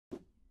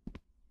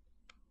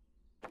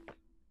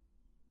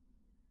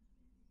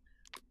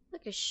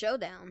like a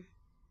showdown.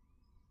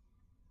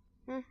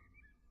 Good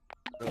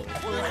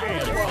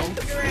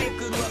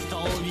luck to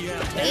all of you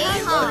out there.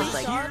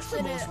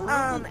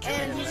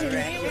 And you can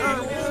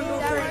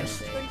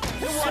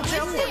Watch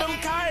out for them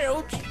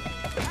coyotes.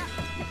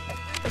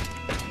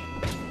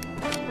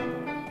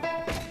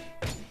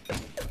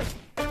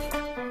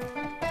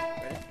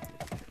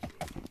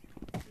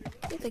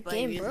 I think the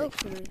game broke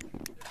for me.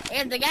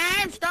 And the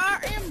game's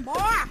starting, boy.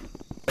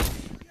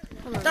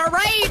 The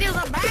raid is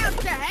about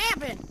to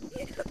happen.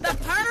 The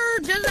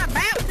purge is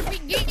about to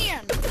begin.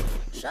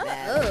 Shut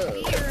up.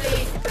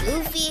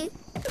 Goofy.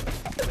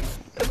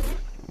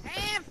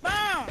 Have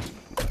fun.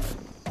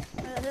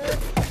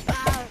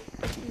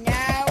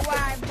 No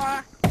way, boy.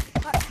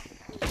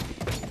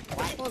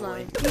 Hold on.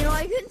 You know,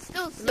 I can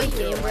still see My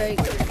game break.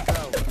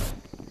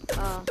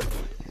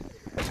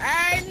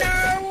 Ain't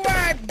no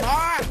way,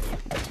 boy.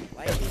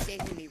 Why did he say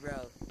to me, bro?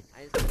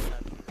 I just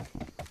love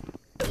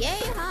you.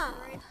 Yeah.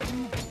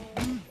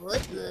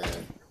 What the?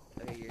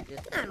 Okay, you're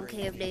just. I don't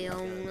care if they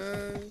own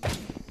the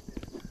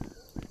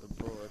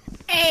bullets.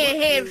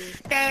 Hey,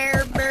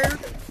 Starboard.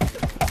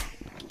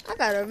 I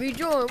gotta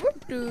rejoin. What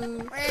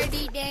the?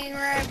 Ready, dang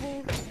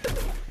rifle.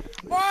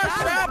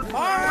 What's up, boy?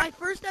 My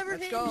first ever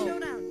Let's hit go. in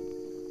Showdown.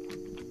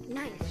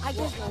 Nice. I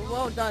just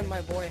Well done,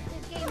 my boy.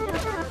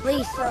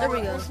 Please. There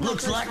we go.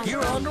 Looks like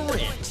you're on the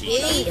red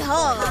team.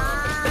 Yeehaw.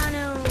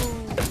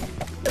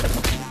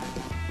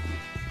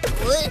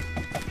 What?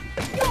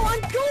 Yo,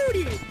 I'm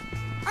goated.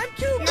 I'm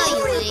too No,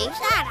 you goated. ain't.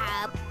 Shut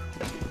up.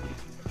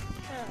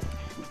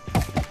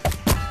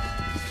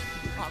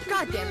 Oh,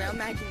 God damn it!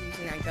 Imagine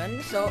using that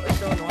gun. So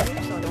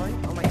annoying. So annoying.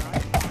 Oh my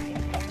god.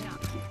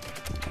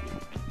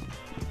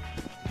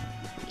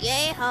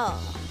 Yeehaw.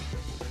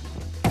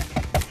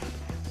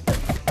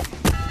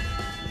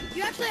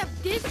 You actually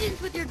have distance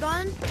with your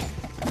gun.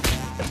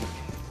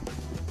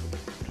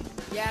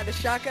 Yeah, the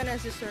shotgun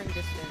has a certain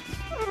distance.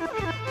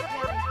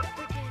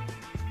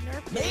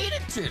 Made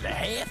it to the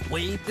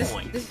halfway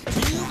point. This 2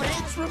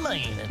 minutes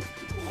remaining.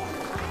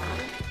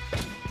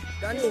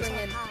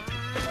 gunslinging.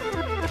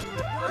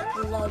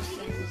 Love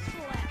things.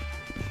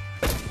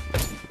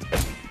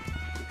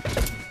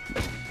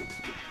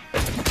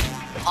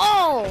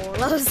 Oh,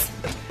 that was.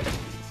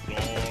 Your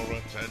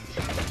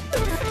attention.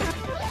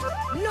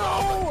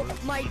 No,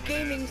 my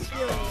gaming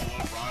skills.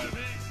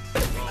 Arriving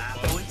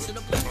 5 points and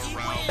a blue team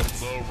around wins.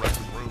 the Rec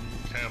Room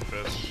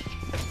campus.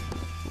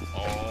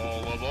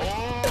 All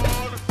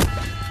aboard!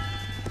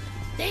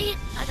 Dang it,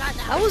 I got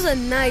that. That was a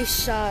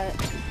nice shot.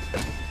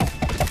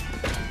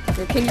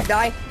 Can you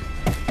die?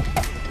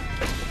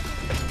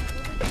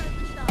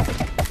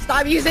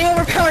 Stop using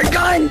overpowered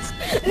guns!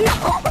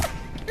 No!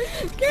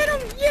 Get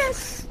him!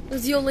 Yes! It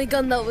was the only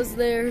gun that was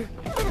there.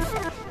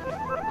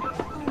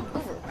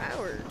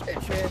 Overpowered.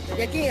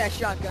 Yeah, give me that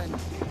shotgun.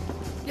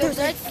 Yo,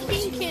 that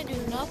thing can't do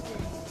nothing.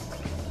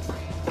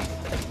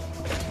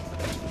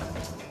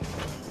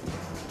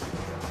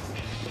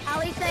 At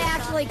least they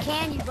actually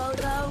can, you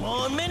bozo.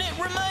 1 minute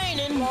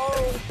remaining.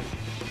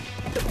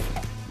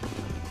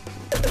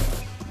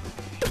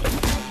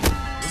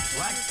 Looks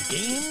like the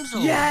game's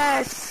over.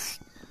 Yes!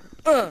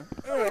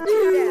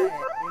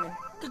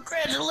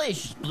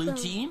 Congratulations, blue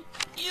team.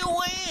 You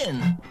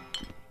win.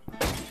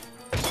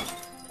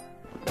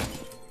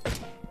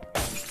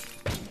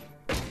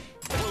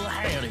 Well,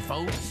 howdy,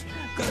 folks.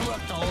 Good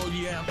luck to all of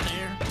you out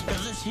there,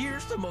 because this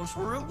here's the most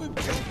rootin'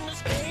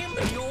 jokin'est game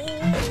in the old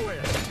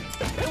West.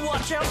 And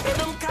watch out for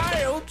them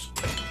coyotes.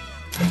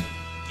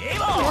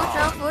 Game on. Watch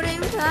out for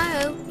them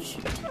coyotes.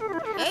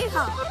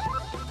 Yeehaw.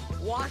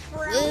 Watch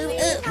for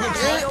Looks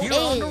like you're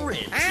on the red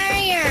team.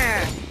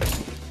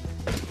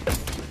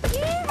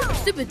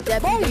 Stupid Boom,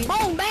 deputy.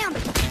 boom, bam.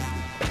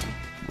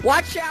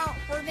 Watch out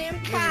for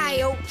them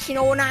coyotes, you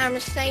know what I'm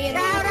saying?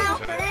 Shout out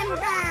for them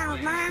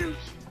guys, man.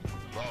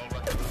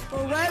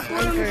 For Rec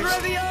Room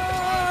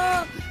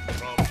trivia!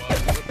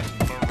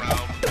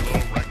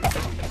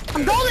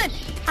 I'm golden.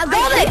 I'm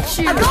golden.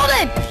 I'm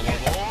golden.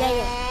 Dang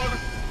it.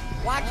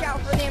 Watch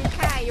out for them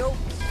coyotes.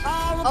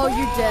 Oh,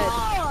 you dead.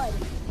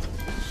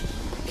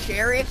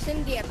 Sheriffs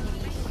and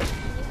deputies.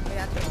 Wait,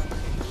 that's wrong.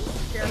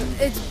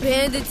 Sheriffs. It's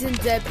bandits and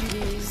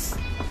deputies.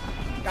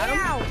 Got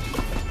him?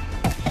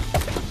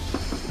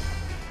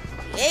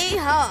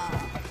 Yeehaw.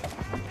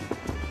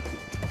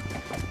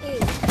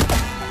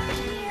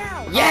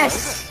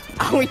 Yes!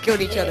 Oh, we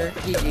killed each other.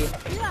 GG.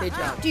 Good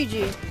job.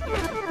 GG.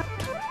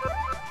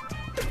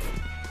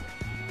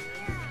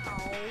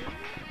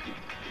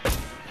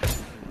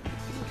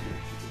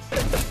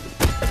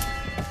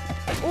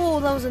 Oh,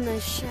 that was a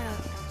nice shot.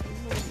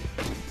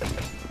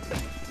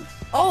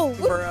 Oh,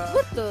 Bruh.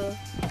 what the?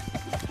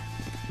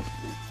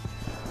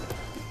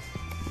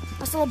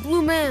 I saw a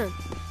blue man.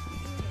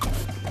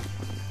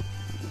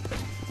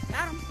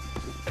 Got him.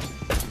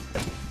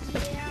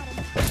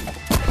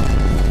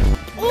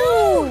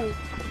 Oh!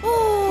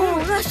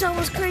 Oh, that shot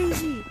was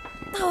crazy.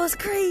 That was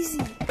crazy.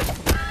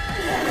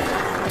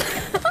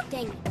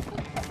 Dang it.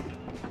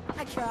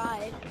 I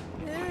tried.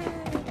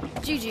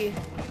 GG.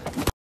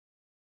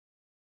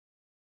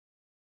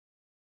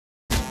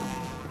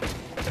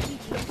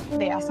 GG.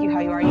 they ask you how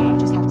you are, you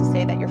just have to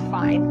say that you're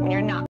fine when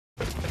you're not.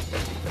 God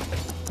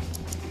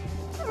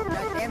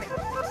damn it.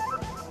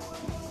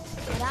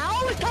 And I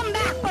always come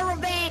back for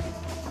revenge.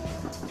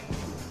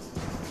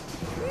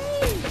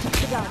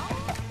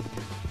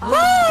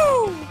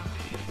 Woo!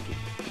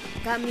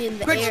 Got me in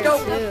the Quick air,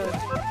 scope. too.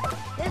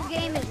 This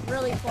game is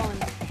really fun.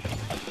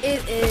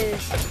 It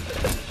is.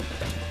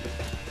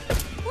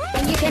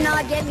 And you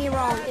cannot get me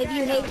wrong. If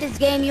you hate this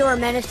game, you are a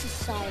menace to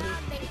society.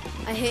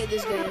 I hate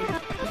this game.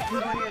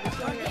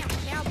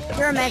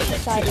 You're a menace to To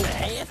society. the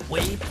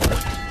halfway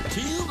point.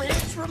 2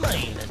 minutes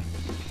remaining.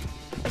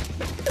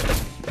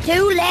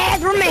 2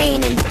 lads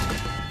remaining.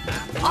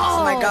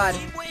 Oh my god.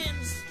 He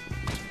wins.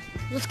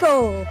 Let's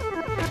go.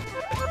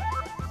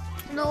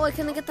 No, I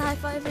couldn't get the high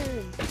five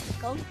in. Let's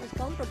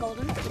go for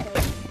golden. Your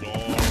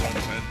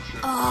attention.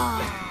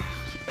 Ah,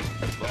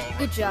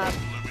 good job.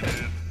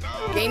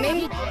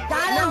 Gaming?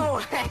 No.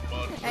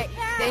 Hey,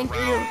 thank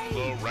you.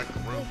 The rec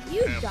room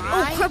You campus.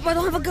 Oh die. crap! I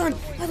don't have a gun.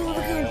 I don't have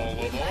a gun. All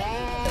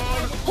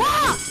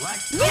aboard.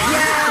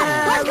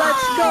 Yeah,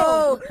 let's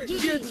go.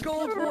 GG. Let's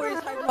go, boys.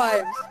 High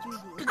fives.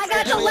 I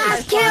got the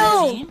last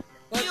kill.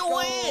 You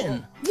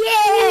win.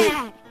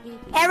 Yeah.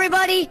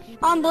 Everybody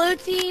on blue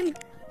team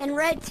and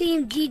red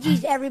team,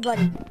 GG's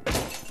everybody.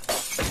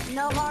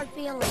 No hard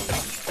feelings.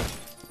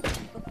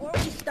 Before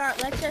we start,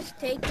 let's just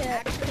take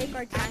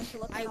our time to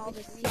look at all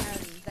the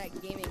That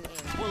gaming game.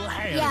 Well,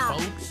 howdy, Yeah.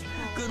 folks.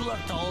 Good luck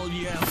to all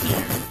you out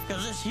there,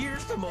 because this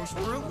here's the most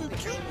rootin'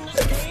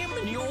 tootin'est game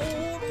in the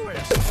old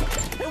west.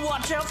 And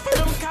watch out for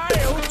them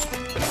coyotes.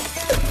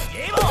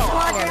 Game on.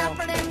 Watch out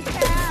for them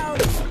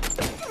cows.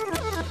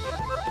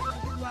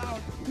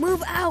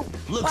 Move out.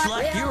 Looks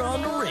like you're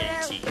on the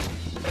red team.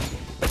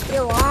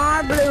 You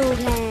are blue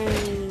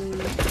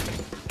team.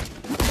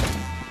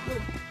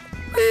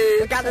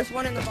 We got this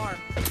one in the bar.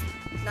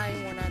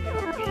 919. Your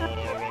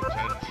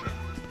attention,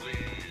 please.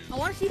 I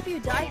want to see if you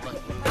die.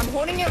 I'm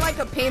holding it like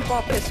a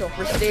paintball pistol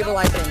for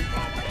stabilizing.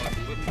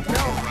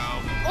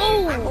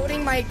 Oh, I'm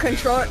holding my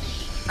control.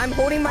 I'm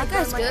holding my gun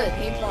guy's like good. a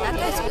paintball. That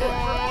guy's good.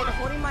 I'm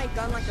holding my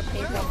gun like a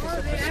paintball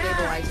pistol for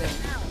stabilizing.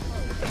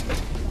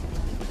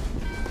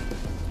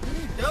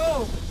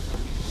 No.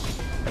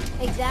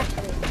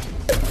 Exactly.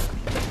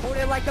 Hold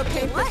it like a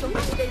paint pistol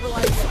for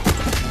stabilizing.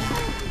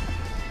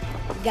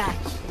 Gotcha.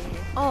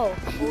 oh.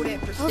 Hold it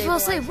for I was about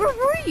to say, stabilizing. where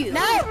were you?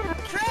 No!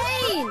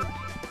 Train!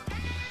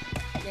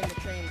 Get in the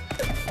train.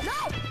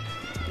 No!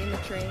 Get in the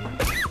train.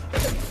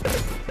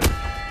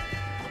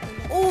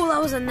 Oh, that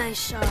was a nice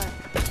shot.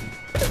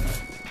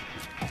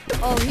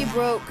 Oh, he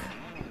broke.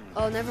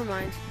 Oh, never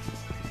mind.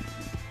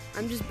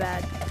 I'm just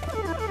bad.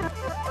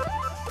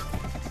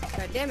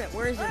 God damn it,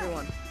 where is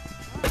everyone?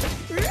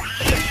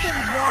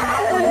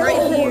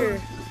 Right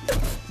here.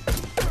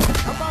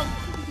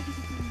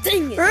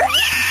 Dang it.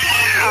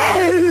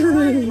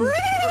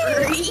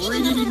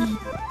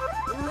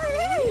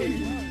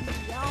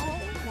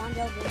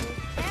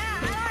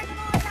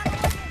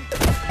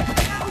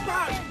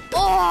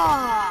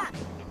 Oh!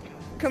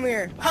 Come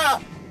here.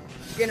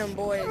 Get him,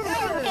 boys.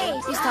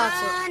 He's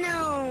toxic.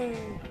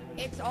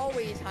 It's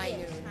always high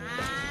noon.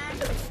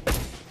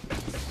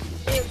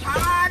 It's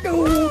high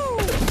noon!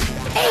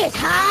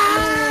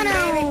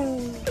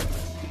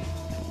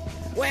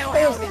 Well,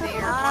 howdy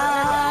there.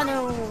 High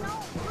noon.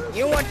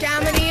 You know what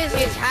time it is?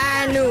 It's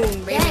high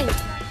noon, baby. Dang.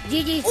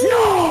 GG's.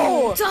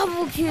 No!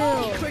 Double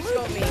kill. He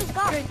crystaled me.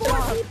 Got Good 4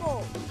 job.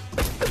 people.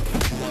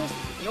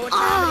 You know what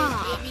time it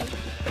is, baby?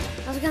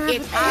 I was gonna have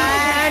It's to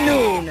high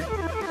noon.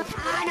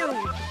 High noon.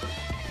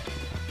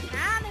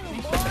 High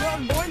noon, boy.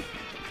 Boy.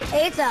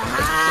 It's a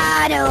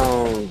high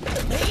noon.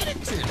 Made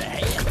it to the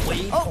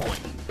halfway point.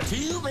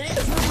 2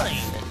 minutes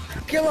remaining.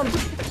 Kill him.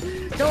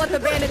 Don't let the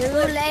bandits 2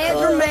 live.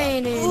 legs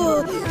remaining.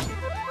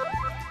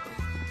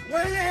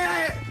 Where they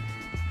at?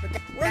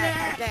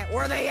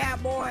 Where they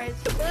at, boys?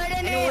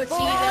 Anyone see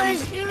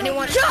boys. them?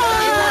 Anyone see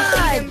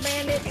them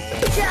bandits?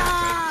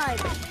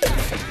 Charge!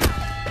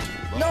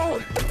 No.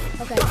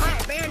 Okay.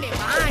 Behind, bandit,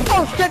 behind you.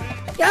 Oh, shit.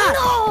 Yeah.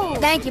 No!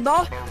 Thank you,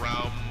 boy.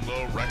 Around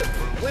the rec room.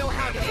 Well,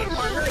 how did it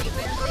partner? You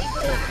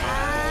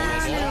better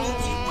say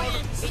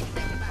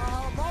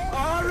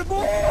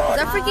Is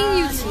that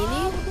freaking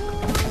Utini?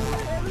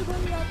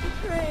 Everybody off the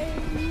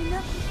train.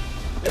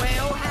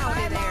 well,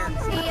 howdy there.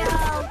 See ya.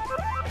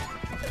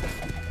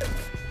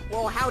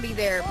 Well, howdy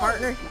there,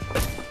 partner. You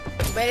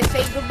better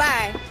say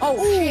goodbye. Oh,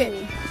 shit.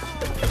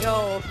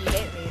 Yo, if you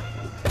hit me.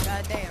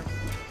 Goddamn.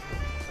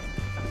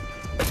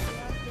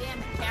 Damn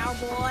it,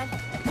 cowboy.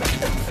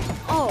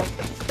 Oh.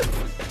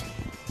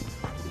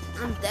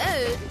 I'm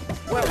dead.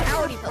 Well,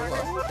 howdy,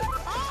 partner.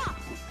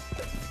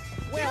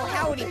 Well,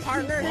 howdy,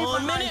 partner.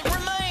 1 minute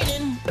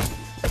remaining.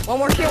 One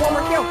more kill, one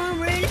more kill.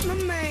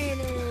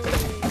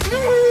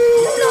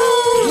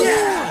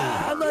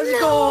 Yeah, let's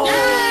go.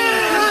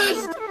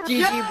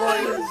 GG,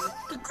 boys.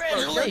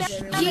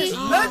 Congratulations.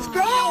 Let's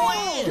go.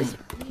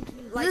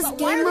 This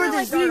game mode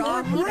is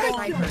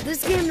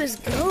this game is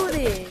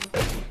goated.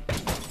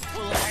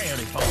 Well,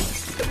 howdy,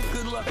 folks.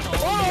 Good luck to all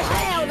Oh,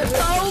 hell, the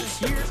folks.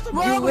 Here's the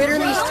You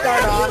literally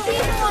start off.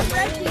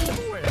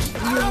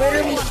 you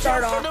literally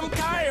start Watch out off. for them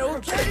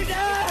coyotes.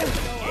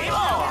 Come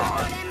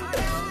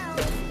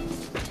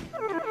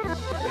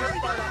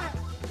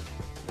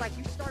Like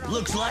you start on. off.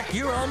 Looks like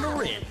you're on the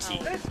red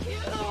team.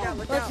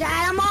 Look What's out.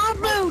 that? I'm on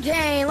blue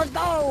team. Let's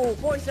go.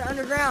 Boys, they're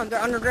underground.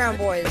 They're underground,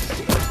 boys.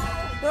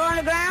 We're on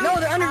the ground. No,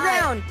 they're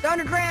underground. They're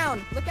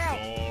underground. Look out.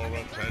 More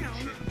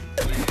attention,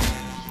 please.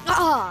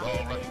 Ah. The rec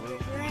room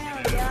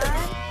Ground, is guys.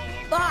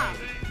 now Bob.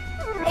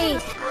 Hey. The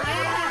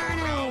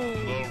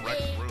rec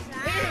room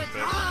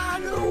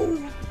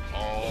campus.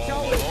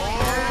 All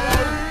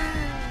aboard.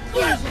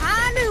 Yes,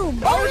 I knew.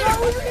 Oh, yeah,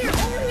 over here.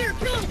 Over here.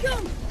 Kill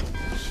him.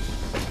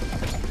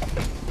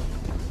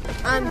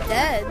 I'm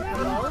dead.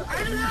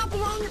 I do not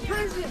belong in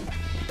prison.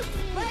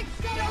 Let's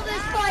settle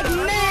this like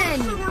men.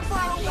 We're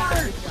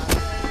followers.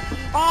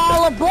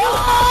 All aboard!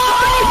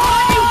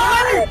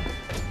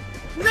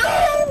 No!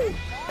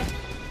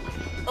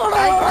 Oh,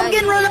 I'm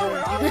getting run over.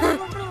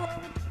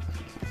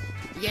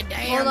 You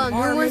damn Hold on, who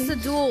wants Mormon. the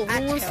duel? I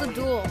Who wants tell the you.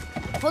 duel?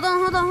 Hold on. I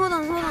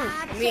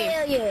Me.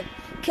 tell you.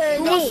 Cause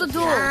Who wants the it's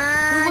duel? Who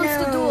wants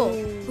the time. duel?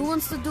 Who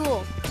wants the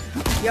duel?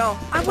 Yo,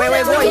 I wait,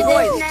 wanna boys, do this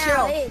boys, now.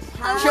 chill. It's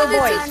Chill, time.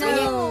 boys. No.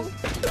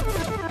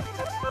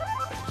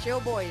 Chill,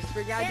 boys.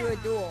 We gotta do a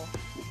duel.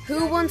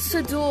 Who wants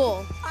to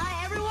duel?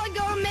 Everyone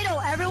go middle.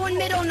 Everyone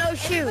middle. No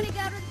shoot.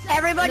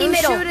 Everybody No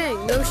middle.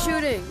 shooting. No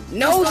shooting.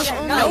 No, That's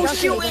the no only-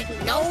 shooting.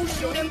 No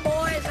shooting,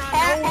 boys.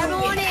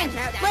 Everyone in.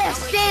 Let's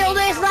settle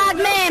this like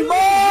men,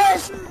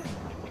 boys.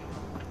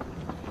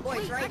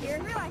 Boys, right here.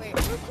 Wait.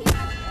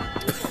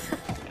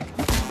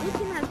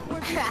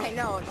 I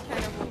know, it's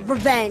kind of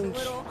Revenge. a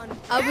little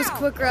I was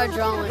quicker at You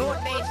know drawing.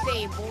 what they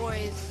say,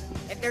 boys.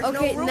 If there's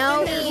Okay, no room now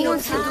in there, who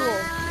wants to duel?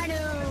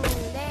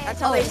 that's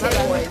how they Oh, say,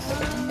 my boys.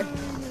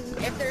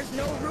 If there's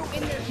no root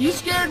in there, You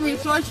scared me,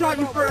 so I shot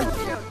you first.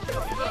 Okay,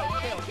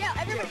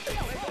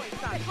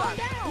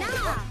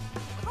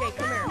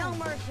 come here. No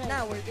mercy.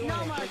 No, we're doing No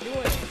it. We're mercy.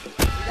 doing it.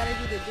 You gotta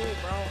do the duel,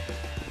 bro.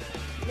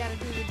 You gotta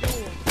do the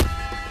duel.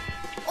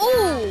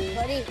 Oh!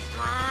 But it's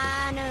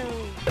high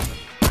noon.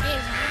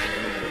 It's high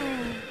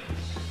noon.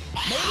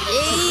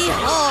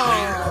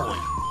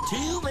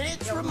 2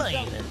 minutes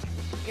remaining.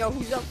 Yo,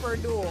 who's up for a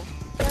duel?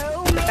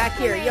 So Back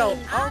here, yo.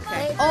 many.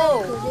 Okay.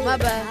 Oh, my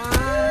bad.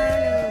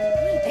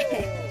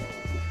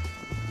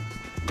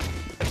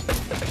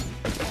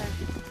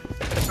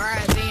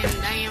 Alright then,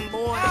 damn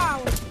boy.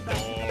 Oh,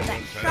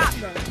 That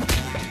shotgun.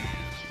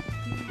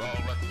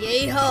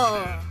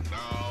 Yeehaw!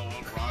 Now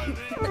arriving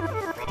from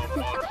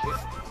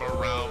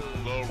around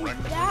the rec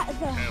room That's a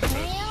campus.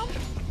 ham.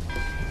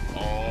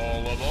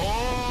 All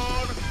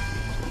aboard.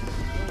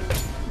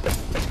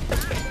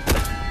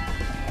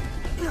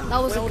 That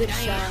was a good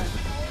shot.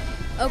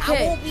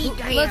 Okay,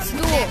 let's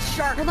duel.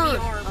 Hold on.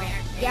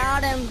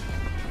 Got him.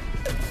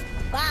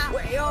 Wow.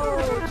 Yo,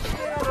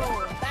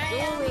 chill.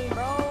 Dueling,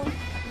 bro.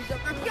 He's up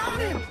for got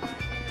him.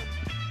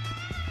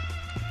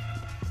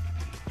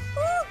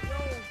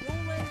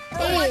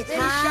 It's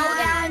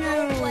Showdown.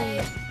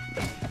 Showdown.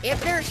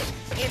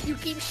 If you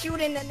keep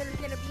shooting, then there's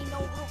gonna be no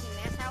rooting.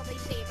 That's how they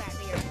say it back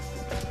there.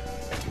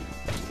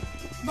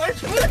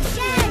 Let's 1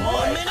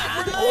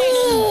 minute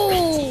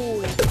remaining.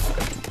 Ooh!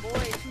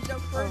 Boys, who's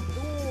up for a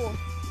duel?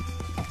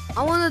 I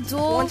want a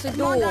duel. Wants a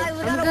duel. I'm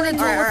gonna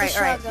duel Alright, with the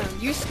shotgun.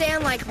 You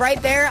stand like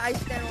right there. I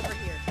stand over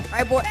here.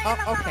 Alright, boy.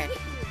 Oh, okay.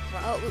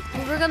 Oh, we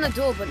were gonna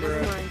duel, but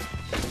never mind.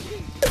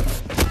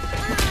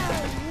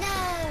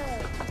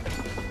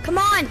 Come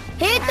on,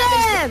 hit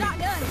them!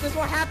 This is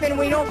what happened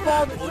when you don't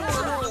follow the duel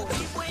rules.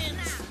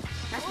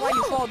 That's why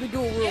you follow the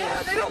duel rules.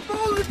 Yeah, they don't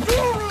follow the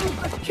duel rules.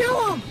 Let's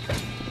kill them.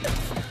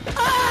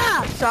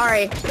 Ah!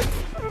 Sorry.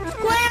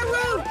 Square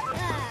root!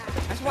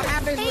 That's what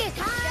happens. It's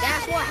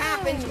That's what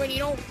happens when you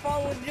don't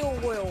follow the duel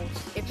rules.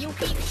 If you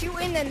keep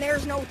shooting, then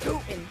there's no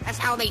tooting. That's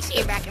how they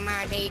say it back in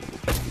my day.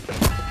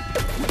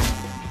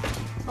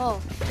 Oh,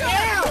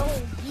 Yeah.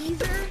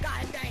 Geezer.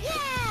 God dang.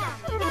 Yeah!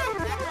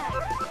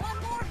 One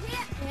more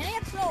hit and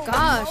it's over.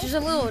 gosh, there's a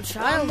little One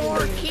child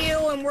more in here.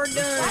 kill and we're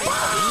done.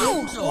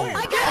 Game's over.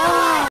 I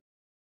got